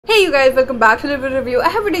Hey you guys, welcome back to Libro review. I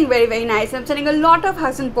have been doing very nice. I'm sending a lot of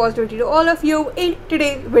hugs and positivity to all of you. In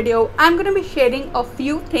today's video, I'm gonna be sharing a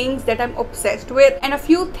few things that I'm obsessed with and a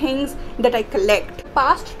few things that I collect.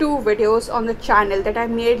 Past two videos on the channel that I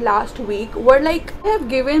made last week were like, I have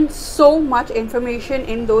given so much information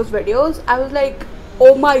in those videos. I was like,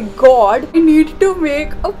 oh my god, I need to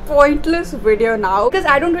make a pointless video now because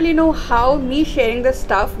I don't really know how me sharing the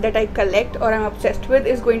stuff that I collect or I'm obsessed with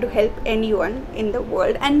is going to help anyone in the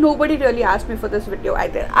world, and nobody really asked me for this video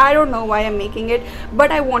either. I don't know why I'm making it, but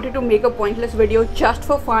I wanted to make a pointless video just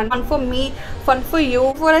for fun for me, fun for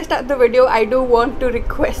you. Before I start the video, I do want to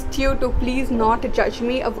request you to please not judge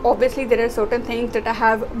me. Obviously there are certain things that I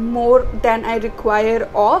have more than I require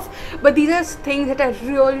of, but these are things that I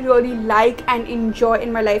really like and enjoy in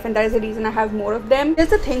my life, and that is the reason I have more of them.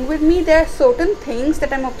 Here's the thing with me, there are certain things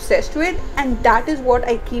that I'm obsessed with and that is what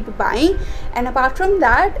I keep buying, and apart from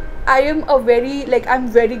that I'm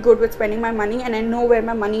very good with spending my money and I know where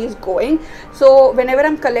my money is going. So whenever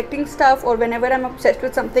I'm collecting stuff or whenever I'm obsessed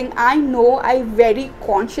with something, I know I very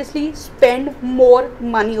consciously spend more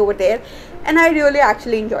money over there, and I really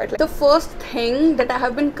actually enjoy it. The first thing that I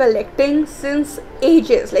have been collecting since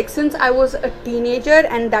ages, like since I was a teenager,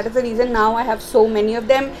 and that is the reason now I have so many of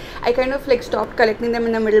them. I kind of like stopped collecting them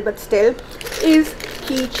in the middle, but still, is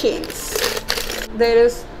keychains. There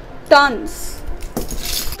is tons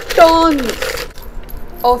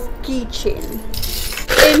of keychain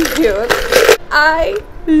in here. I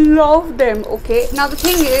love them. Okay, now the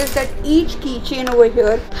thing is that each keychain over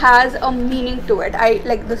here has a meaning to it.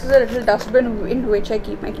 This is a little dustbin in which I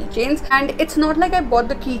keep my keychains, and it's not like I bought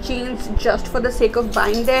the keychains just for the sake of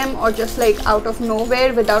buying them or just like out of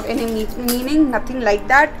nowhere without any meaning, nothing like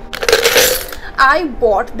that. I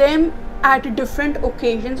bought them at different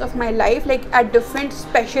occasions of my life, like at different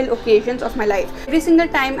special occasions of my life. Every single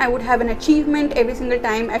time I would have an achievement, every single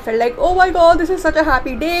time I felt like, oh my god, this is such a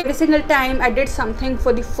happy day. Every single time I did something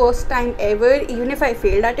for the first time ever, even if I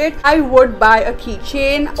failed at it, I would buy a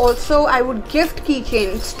keychain. Also, I would gift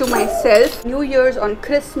keychains to myself, New Year's, on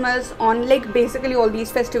Christmas, on like basically all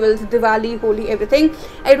these festivals, Diwali, Holi, everything.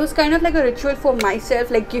 It was kind of like a ritual for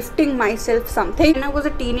myself, like gifting myself something. When I was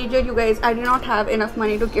a teenager, you guys, I did not have enough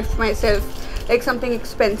money to gift myself like something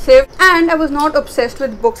expensive, and I was not obsessed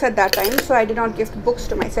with books at that time, so I did not gift books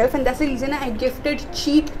to myself, and that's the reason I gifted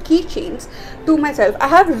cheap keychains to myself. I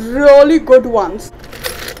have really good ones.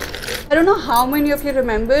 I don't know how many of you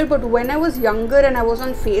remember, but when I was younger and I was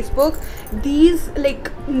on Facebook, these like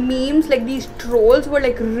memes, like these trolls were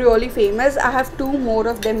like really famous. I have two more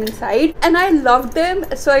of them inside and I loved them,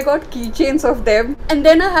 so I got keychains of them. And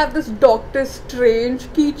then I have this Doctor Strange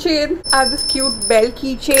keychain, I have this cute bell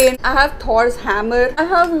keychain, I have Thor's hammer, I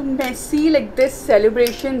have Messi. Like this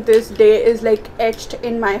celebration, this day is like etched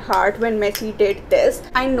in my heart when Messi did this.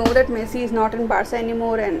 I know that Messi is not in Barca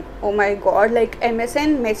anymore, and oh my god, like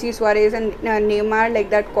MSN, Messi, Suarez and Neymar, like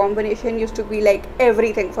that combination used to be like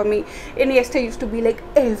everything for me. Iniesta used to be like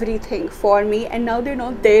everything for me, and now they're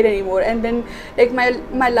not there anymore, and then like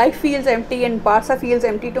my life feels empty and Barca feels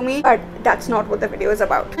empty to me. But that's not what the video is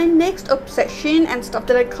about. My next obsession and stuff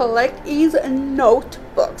that I collect is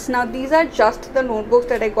notebooks. Now these are just the notebooks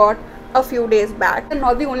that I got a few days back, and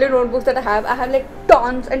not the only notebooks that I have like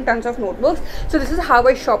tons and tons of notebooks. So this is how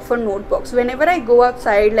I shop for notebooks. Whenever I go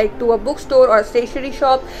outside, like to a bookstore or a stationery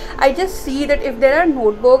shop, I just see that if there are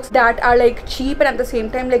notebooks that are like cheap and at the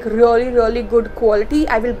same time like really good quality,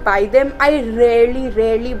 I will buy them. I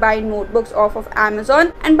rarely buy notebooks off of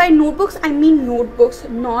Amazon, and by notebooks I mean notebooks,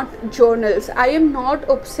 not journals. I am not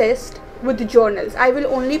obsessed with journals. I will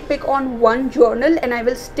only pick on one journal and I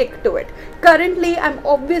will stick to it. Currently, I'm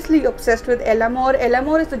obviously obsessed with Elamore.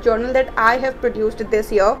 Elamore is the journal that I have produced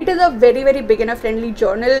this year. It is a very beginner friendly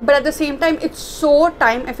journal, but at the same time it's so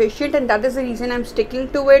time efficient, and that is the reason I'm sticking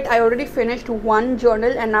to it. I already finished one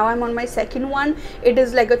journal and now I'm on my second one. It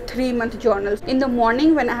is like a 3-month journal. In the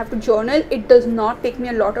morning when I have to journal, it does not take me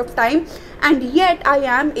a lot of time, and yet I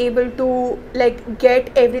am able to like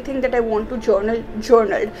get everything that I want to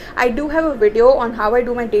journaled. I do have a video on how I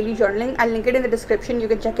do my daily journaling. I'll link it in the description, you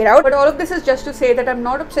can check it out. But all of this is just to say that I'm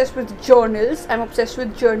not obsessed with journals, I'm obsessed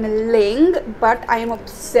with journaling, but I am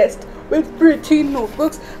obsessed with pretty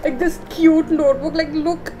notebooks. Like this cute notebook, like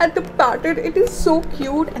look at the pattern, it is so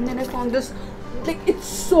cute. And then I found this, like it's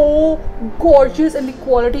so gorgeous and the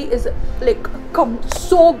quality is like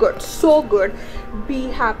so good. Be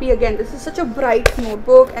happy again. This is such a bright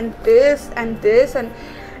notebook, and this and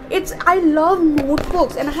I love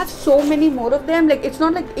notebooks, and I have so many more of them. Like, it's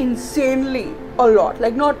not like insanely a lot,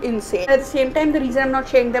 like not insane. At the same time, the reason I'm not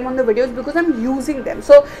sharing them on the videos because I'm using them.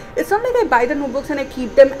 So it's not like I buy the notebooks and I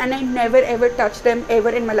keep them and I never ever touch them ever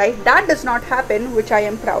in my life. That does not happen, which I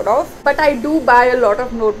am proud of. But I do buy a lot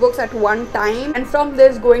of notebooks at one time, and from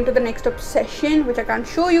this going to the next obsession, which I can't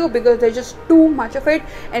show you because there's just too much of it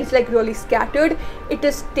and it's like really scattered. It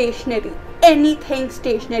is stationery. Anything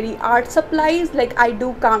stationery, art supplies. Like, I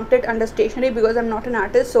do count it under stationery because I'm not an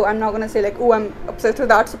artist, so I'm not gonna say like, oh, I'm obsessed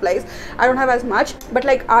with art supplies. I don't have as much, but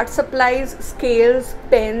like art supplies, scales,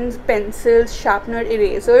 pens, pencils, sharpener,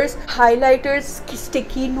 erasers, highlighters,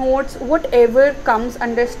 sticky notes, whatever comes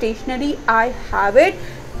under stationery, I have it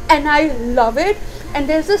and I love it. And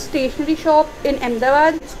there's a stationery shop in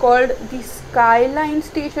Ahmedabad. It's called the Skyline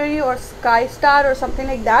Stationery or Sky Star or something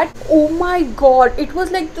like that. Oh my god, it was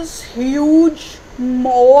like this huge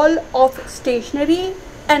mall of stationery,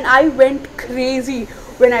 and I went crazy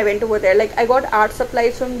when I went over there. Like, I got art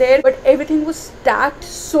supplies from there, but everything was stacked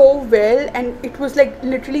so well and it was like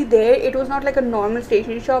literally there. It was not like a normal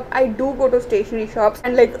stationery shop. I do go to stationery shops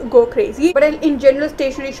and like go crazy, but in general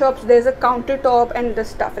stationery shops there's a countertop and the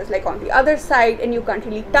stuff is like on the other side and you can't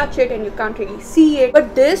really touch it and you can't really see it.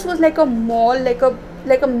 But this was like a mall, like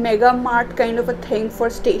a mega mart kind of a thing for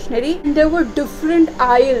stationery, and there were different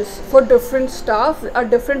aisles for different stuff, a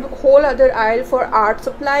different whole other aisle for art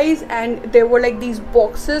supplies, and there were like these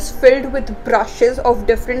boxes filled with brushes of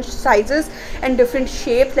different sizes and different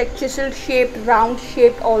shapes, like chisel shaped, round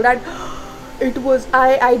shaped, all that. It was,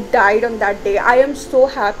 I died on that day. I am so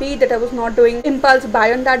happy that I was not doing impulse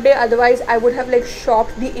buy on that day, otherwise I would have like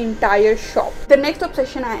shopped the entire shop. The next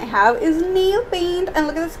obsession I have is nail paint, and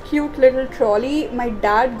look at this cute little trolley. My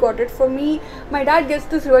dad got it for me. My dad gets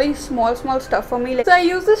this really small stuff for me. Like, so I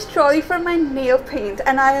use this trolley for my nail paint,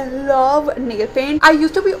 and I love nail paint. I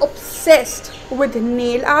used to be obsessed with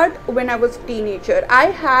nail art when I was a teenager. I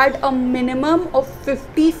had a minimum of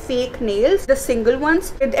 50 fake nails, the single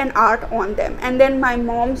ones with an art on them. And then my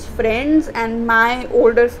mom's friends and my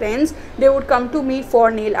older friends, they would come to me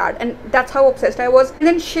for nail art, and that's how obsessed I was. And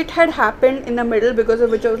then shit had happened in the middle, because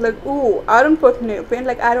of which I was like, ooh, I don't put nail paint.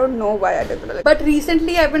 Like, I don't know why I did that. But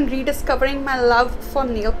recently I've been rediscovering my love for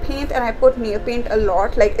nail paint, and I put nail paint a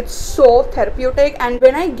lot. Like, it's so therapeutic, and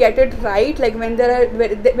when I get it right, like when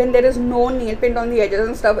there is no nail paint on the edges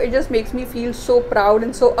and stuff, it just makes me feel so proud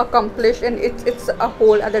and so accomplished, and it's a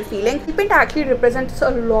whole other feeling. Nail paint actually represents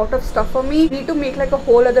a lot of stuff for me. I need to make like a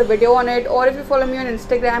whole other video on it, or if you follow me on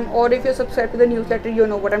Instagram, or if you're subscribed to the newsletter, you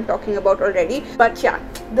know what I'm talking about already. But yeah,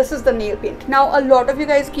 this is the nail paint. Now, a lot of you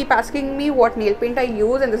guys keep asking me what nail paint I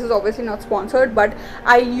use, and this is obviously not sponsored, but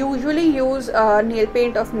I usually use nail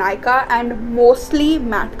paint of Nika, and mostly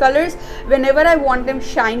matte colors. Whenever I want them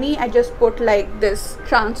shiny, I just put like this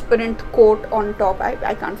transparent coat on top.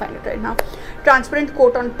 I can't find it right now. Transparent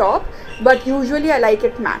coat on top, but usually I like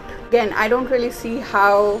it matte. Again, I don't really see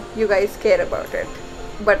how you guys care about it,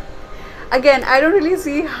 but again, I don't really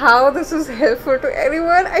see how this is helpful to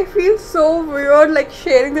anyone. I feel so weird like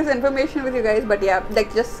sharing this information with you guys, but yeah,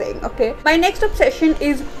 like just saying. Okay, my next obsession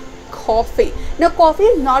is coffee. Now, coffee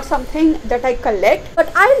is not something that I collect,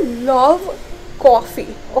 but I love coffee.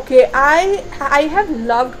 Okay, I have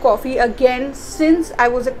loved coffee again since I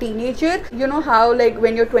was a teenager. You know how like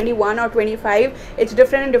when you're 21 or 25, it's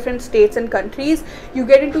different in different states and countries. You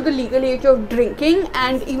get into the legal age of drinking,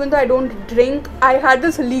 and even though I don't drink, I had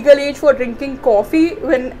this legal age for drinking coffee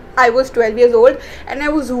when I was 12 years old, and I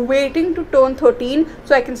was waiting to turn 13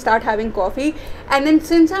 so I can start having coffee. And then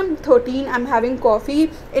since I'm 13, I'm having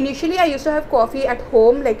coffee. Initially I used to have coffee at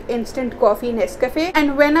home, like instant coffee, Nescafe,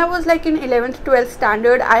 and when I was like in 11th 12th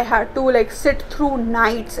standard, I had to like sit through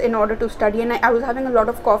nights in order to study, and I was having a lot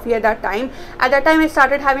of coffee at that time. At that time I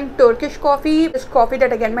started having Turkish coffee, this coffee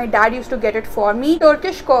that again my dad used to get it for me.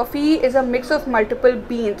 Turkish coffee is a mix of multiple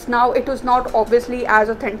beans. Now, it was not obviously as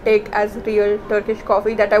authentic as real Turkish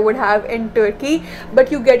coffee that I would have in Turkey,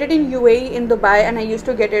 but you get it in UAE, in Dubai, and I used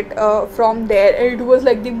to get it from there. It was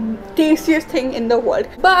like the tastiest thing in the world,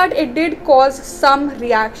 but it did cause some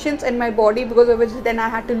reactions in my body, because of which then I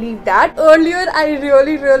had to leave that. Earlier I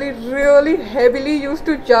really heavily used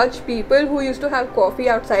to judge people who used to have coffee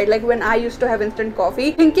outside, like when I used to have instant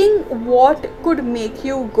coffee, thinking what could make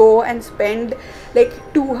you go and spend like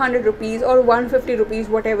 200 rupees or 150 rupees,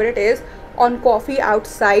 whatever it is, on coffee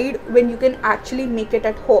outside when you can actually make it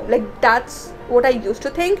at home. Like, that's what I used to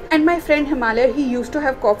think. And my friend Himalaya, he used to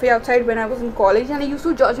have coffee outside when I was in college, and I used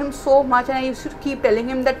to judge him so much, and I used to keep telling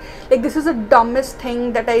him that like this is the dumbest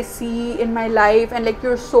thing that I see in my life, and like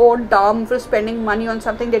you're so dumb for spending money on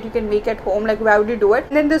something that you can make at home, like why would you do it?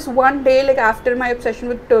 And then this one day, like after my obsession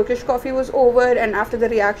with Turkish coffee was over, and after the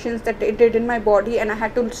reactions that it did in my body and I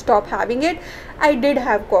had to stop having it, I did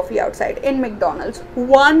have coffee outside in McDonald's.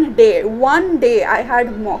 One day I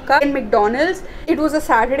had mocha in McDonald's. It was a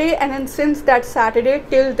Saturday, and then since that Saturday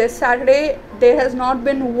till this Saturday, there has not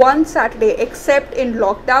been one Saturday except in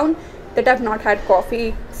lockdown that I've not had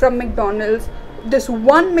coffee from McDonald's. This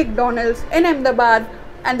one McDonald's in Ahmedabad,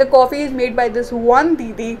 and the coffee is made by this one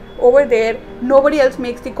Didi over there. Nobody else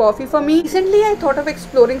makes the coffee for me. Recently I thought of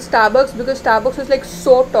exploring Starbucks, because Starbucks is like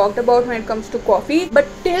so talked about when it comes to coffee, but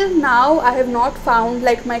till now I have not found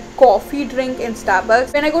like my coffee drink in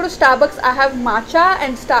Starbucks. When I go to Starbucks, I have matcha,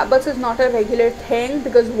 and Starbucks is not a regular thing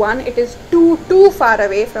because one, it is too far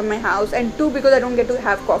away from my house, and two, because I don't get to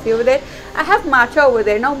have coffee over there. I have matcha over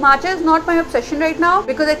there. Now matcha is not my obsession right now,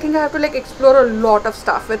 because I think I have to like explore a lot of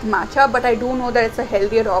stuff with matcha, but I do know that it's a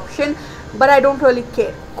healthier option, but I don't really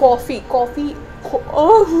care. Coffee,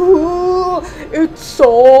 oh, it's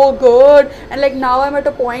so good. And like now I'm at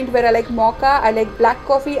a point where I like mocha, I like black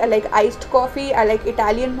coffee, I like iced coffee, I like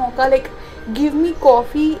Italian mocha. Like give me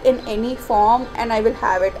coffee in any form and I will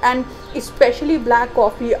have it. And especially black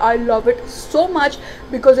coffee, I love it so much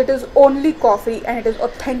because it is only coffee and it is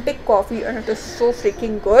authentic coffee and it is so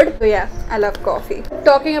freaking good. So yeah, I love coffee.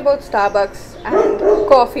 Talking about Starbucks and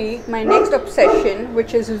coffee, my next obsession,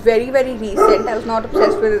 which is very recent, I was not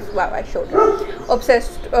obsessed with this, wow, I showed you,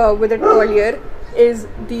 obsessed with it earlier, is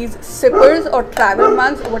these sippers or travel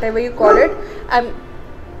mugs, whatever you call it.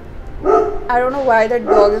 I don't know why that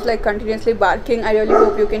dog is like continuously barking. I really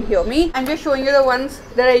hope you can hear me. I'm just showing you the ones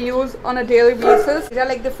that I use on a daily basis. These are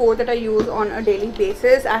like the 4 that I use on a daily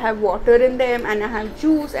basis. I have water in them, and I have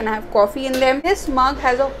juice, and I have coffee in them. This mug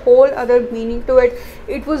has a whole other meaning to it.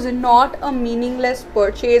 It was not a meaningless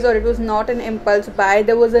purchase, or it was not an impulse buy.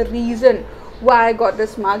 There was a reason why I got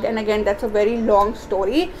this mug, and again, that's a very long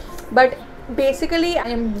story, but basically I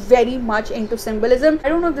am very much into symbolism. I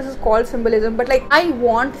don't know if this is called symbolism, but like I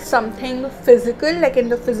want something physical, like in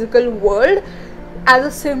the physical world, as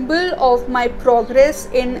a symbol of my progress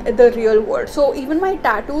in the real world. So even my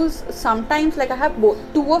tattoos, sometimes like I have both,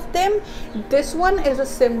 2 of them. This one is a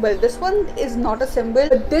symbol, this one is not a symbol,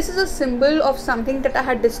 but this is a symbol of something that I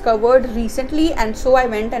had discovered recently, and so I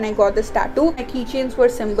went and I got this tattoo. My keychains were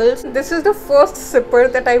symbols. This is the first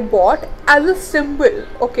sipper that I bought as a symbol.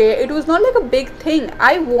 Okay, it was not like a big thing.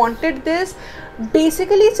 I wanted this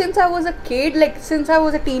basically since I was a kid, like since I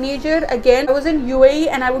was a teenager. Again, I was in UAE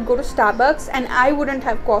and I would go to Starbucks and I wouldn't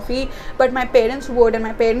have coffee, but my parents would and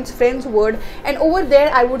my parents' friends would, and over there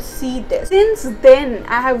I would see this. Since then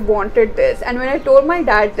I have wanted this, and when I told my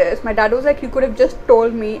dad this, my dad was like, you could have just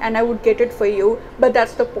told me and I would get it for you. But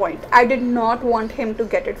that's the point, I did not want him to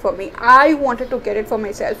get it for me. I wanted to get it for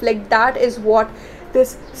myself. Like that is what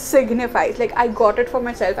this signifies. Like I got it for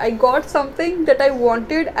myself. I got something that I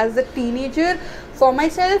wanted as a teenager for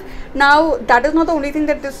myself. Now that is not the only thing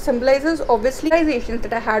that this symbolizes. Obviously, realizations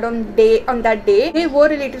that I had on that day, they were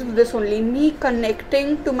related to this only. Me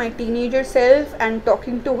connecting to my teenager self and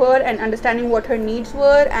talking to her and understanding what her needs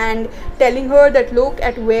were and telling her that look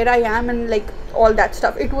at where I am and like all that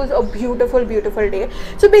stuff. It was a beautiful day.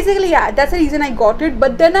 So basically, yeah, that's the reason I got it.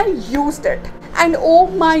 But then I used it, and oh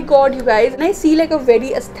my god, you guys, when I see like a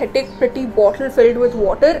very aesthetic pretty bottle filled with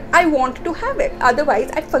water, I want to have it.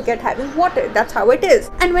 Otherwise I forget having water. That's how it is.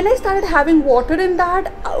 And when I started having water in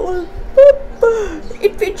that,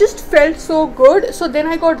 it just felt so good. So then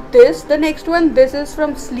I got this, the next one. This is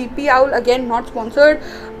from Sleepy Owl, again not sponsored,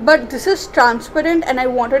 but this is transparent and I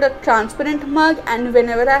wanted a transparent mug, and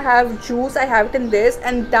whenever I have juice I have it in this,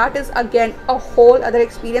 and that is again a whole other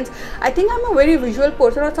experience. I think I'm a very visual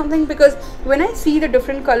person or something, because when I see the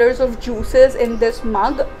different colors of juices in this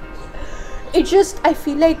mug, it just, I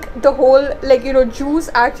feel like the whole, like, you know, juice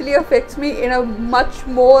actually affects me in a much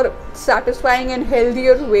more satisfying and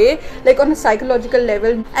healthier way, like on a psychological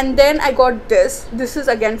level. And then I got this is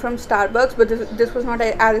again from Starbucks, but this was not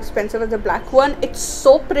as expensive as the black one. It's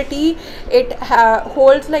so pretty. It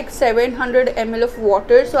holds like 700 ml of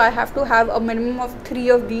water, so I have to have a minimum of 3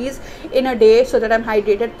 of these in a day so that I'm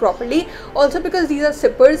hydrated properly. Also, because these are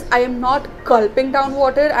sippers, I am not gulping down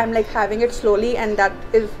water, I'm like having it slowly, and that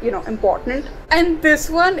is, you know, important. And this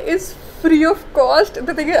one is free of cost.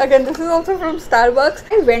 The thing is, again, this is also from Starbucks.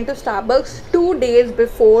 I went to Starbucks 2 days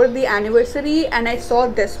before the anniversary and I saw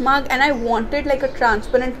this mug and I wanted like a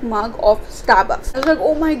transparent mug of Starbucks. I was like,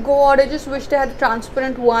 oh my god, I just wish they had a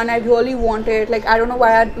transparent one. I really want it. Like, I don't know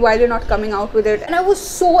why they're not coming out with it. And I was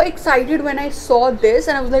so excited when I saw this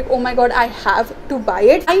and I was like, oh my god, I have to buy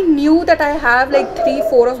it. I knew that I have like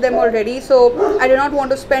 3-4 of them already, so I did not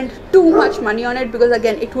want to spend too much money on it because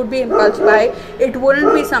again, it would be impulse buy. It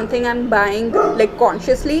wouldn't be something I'm buying like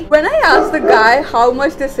consciously. When I asked the guy how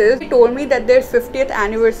much this is, he told me that their 50th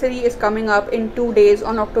anniversary is coming up in 2 days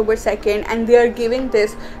on October 2nd and they are giving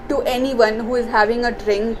this to anyone who is having a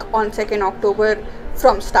drink on 2nd October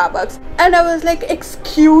from Starbucks. And I was like,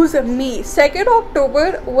 excuse me, 2nd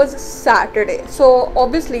October was Saturday, so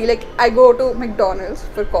obviously like I go to McDonald's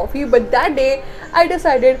for coffee, but that day I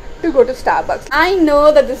decided to go to Starbucks. I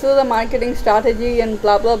know that this is a marketing strategy and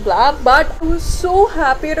blah blah blah, but I was so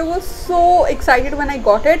happy and I was so excited when I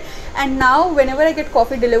got it. And now whenever I get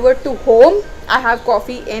coffee delivered to home, I have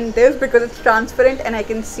coffee in this because it's transparent and I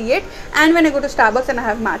can see it. And when I go to Starbucks and I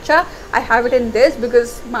have matcha, I have it in this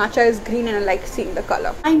because matcha is green and I like seeing the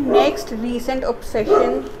color. My next recent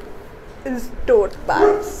obsession is tote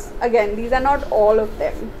bags. Again, these are not all of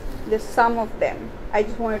them, just some of them. I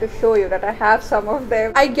just wanted to show you that I have some of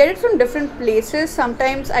them. I get it from different places.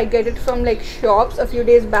 Sometimes I get it from like shops. A few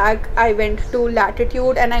days back I went to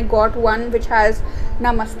Latitude and I got one which has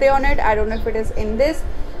Namaste on it. I don't know if it is in this.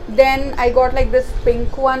 Then I got like this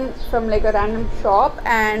pink one from like a random shop,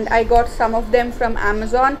 and I got some of them from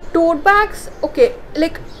Amazon. Tote bags, okay,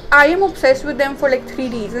 like I am obsessed with them for like 3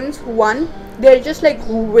 reasons. One, they're just like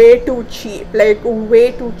way too cheap, like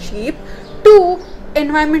way too cheap. 2,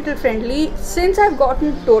 environmental friendly. Since I've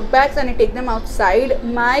gotten tote bags and I take them outside,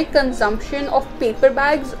 my consumption of paper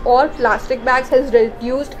bags or plastic bags has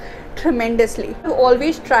reduced tremendously. I've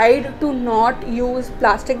always tried to not use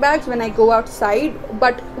plastic bags when I go outside,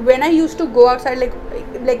 but when I used to go outside,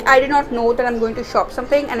 like I did not know that I'm going to shop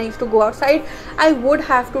something and I used to go outside, I would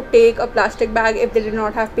have to take a plastic bag if they did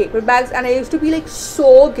not have paper bags, and I used to be like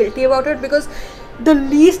so guilty about it because the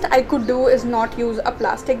least I could do is not use a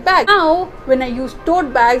plastic bag. Now when I use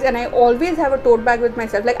tote bags, and I always have a tote bag with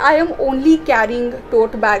myself, like I am only carrying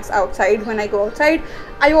tote bags outside when I go outside.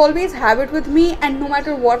 I always have it with me, and no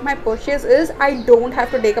matter what my purchase is, I don't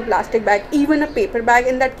have to take a plastic bag, even a paper bag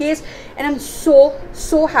in that case, and I'm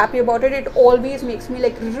so happy about it. It always makes me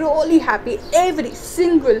like really happy every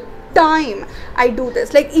single time I do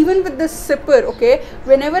this. Like even with this sipper, okay,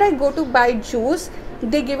 whenever I go to buy juice,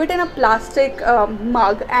 they give it in a plastic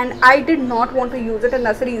mug, and I did not want to use it, and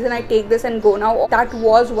that's the reason I take this and go now. That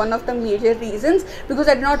was one of the major reasons, because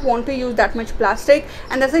I did not want to use that much plastic,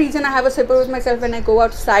 and that's the reason I have a sipper with myself when I go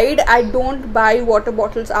outside. I don't buy water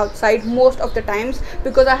bottles outside most of the times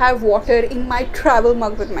because I have water in my travel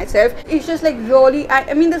mug with myself. It's just like really,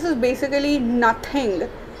 I mean this is basically nothing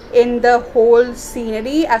in the whole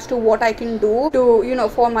scenery as to what I can do to, you know,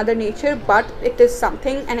 for Mother Nature, but it is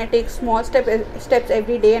something, and I take small steps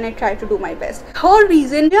every day, and I try to do my best. Third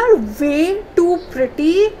reason, they are way too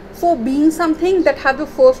pretty for being something that have the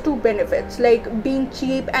first 2 benefits, like being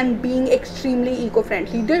cheap and being extremely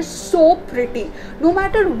eco-friendly. They're so pretty. No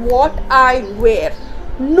matter what I wear,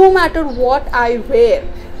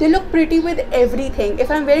 they look pretty with everything. If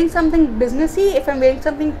I'm wearing something businessy, if I'm wearing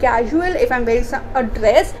something casual, if I'm wearing a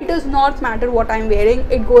dress, it does not matter what I'm wearing,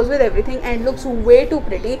 it goes with everything, and it looks way too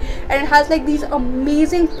pretty, and it has like these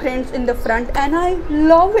amazing prints in the front, and I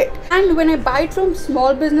love it. And when I buy it from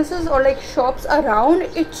small businesses or like shops around,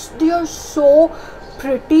 they are so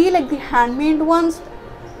pretty, like the handmade ones.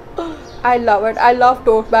 I love it. I love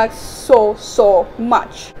tote bags so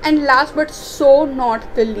much. And last but so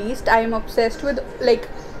not the least, I am obsessed with, like,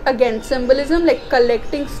 again, symbolism, like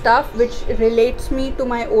collecting stuff which relates me to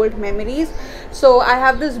my old memories. So I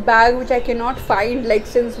have this bag which I cannot find like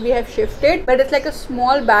since we have shifted, but it's like a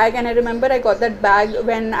small bag, and I remember I got that bag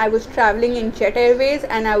when I was traveling in Jet Airways,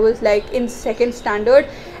 and I was like in 2nd standard,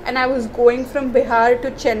 and I was going from Bihar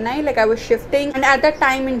to Chennai, like I was shifting, and at that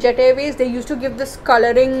time in Jet Airways they used to give this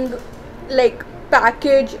coloring like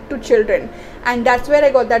package to children, and that's where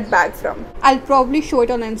I got that bag from. I'll probably show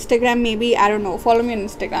it on Instagram, maybe, I don't know, follow me on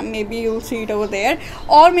Instagram, maybe you'll see it over there,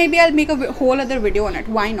 or maybe I'll make a whole other video on it.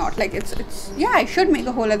 Why not? Like it's yeah, I should make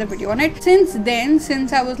a whole other video on it. Since then,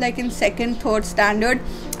 since I was like in 2nd, 3rd standard,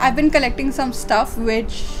 I've been collecting some stuff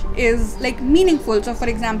which is like meaningful. So for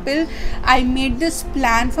example, I made this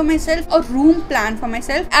plan for myself, a room plan for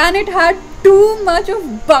myself, and it had too much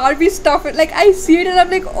of Barbie stuff. Like I see it and I'm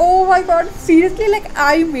like, oh my god, seriously, like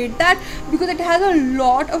I made that? Because it has a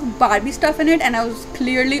lot of Barbie stuff in it, and I was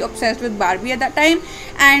clearly obsessed with Barbie at that time.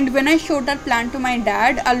 And when I showed that plan to my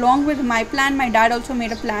dad, along with my plan, my dad also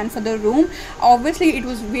made a plan for the room. Obviously it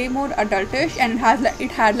was way more adultish, and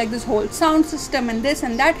it had like this whole sound system and this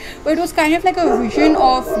and that, but it was kind of like a vision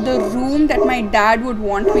of the room that my dad would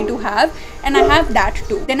want me to have, and I have that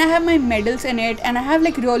too. Then I have my medals in it, and I have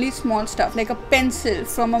like really small stuff like a pencil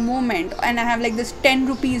from a moment, and I have like this 10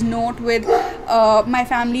 rupees note with my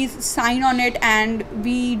family's sign on it, and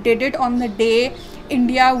we did it on the day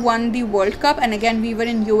India won the World Cup. And again, we were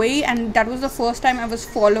in UAE, and that was the first time I was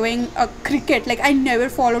following cricket. Like, I never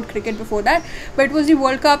followed cricket before that, but it was the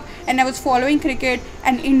World Cup and I was following cricket,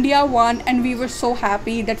 and India won, and we were so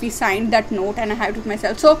happy that we signed that note, and I had it with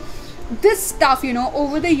myself. So this stuff, you know,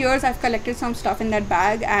 over the years I've collected some stuff in that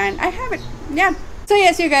bag, and I have it. Yeah. So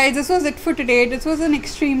yes, you guys, this was it for today. This was an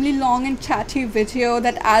extremely long and chatty video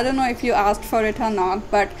that I don't know if you asked for it or not,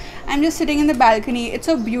 but I'm just sitting in the balcony. It's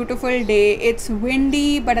a beautiful day. It's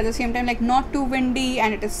windy, but at the same time like not too windy,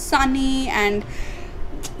 and it is sunny, and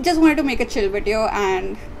just wanted to make a chill video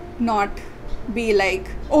and not be like,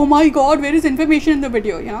 oh my god, where is information in the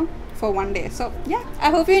video, you know, for one day. So yeah, I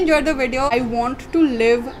hope you enjoyed the video. I want to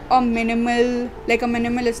live a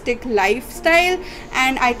minimalistic lifestyle,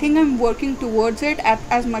 and I think I'm working towards it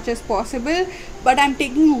as much as possible, but I'm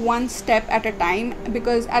taking one step at a time,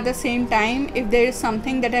 because at the same time, if there is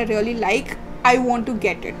something that I really like, I want to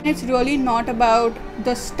get it. It's really not about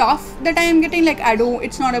the stuff that I am getting. Like,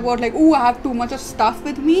 it's not about like, oh, I have too much of stuff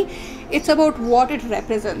with me. It's about what it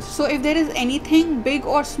represents. So if there is anything big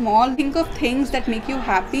or small, think of things that make you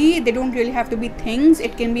happy. They don't really have to be things.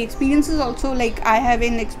 It can be experiences also. Like, I have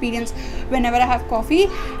an experience whenever I have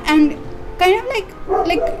coffee, and kind of like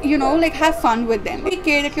you know, like, have fun with them. Take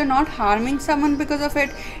care that you're not harming someone because of it.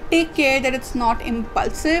 Take care that it's not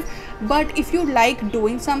impulsive. But if you like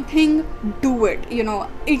doing something, do it. You know,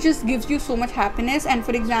 it just gives you so much happiness. And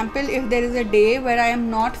for example, if there is a day where I am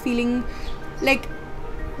not feeling like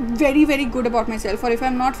very good about myself, or if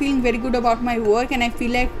I'm not feeling very good about my work, and I feel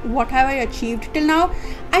like, what have I achieved till now,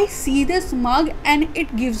 I see this mug and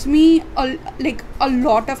it gives me a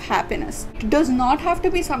lot of happiness. It does not have to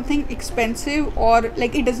be something expensive, or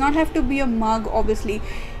like, it does not have to be a mug, obviously.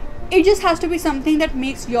 It just has to be something that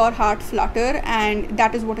makes your heart flutter, and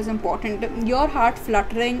that is what is important. Your heart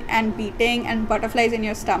fluttering and beating and butterflies in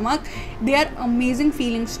your stomach, they are amazing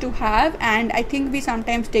feelings to have, and I think we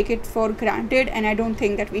sometimes take it for granted, and I don't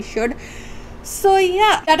think that we should. So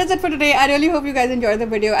yeah, that is it for today. I really hope you guys enjoyed the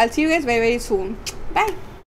video. I'll see you guys very soon. Bye.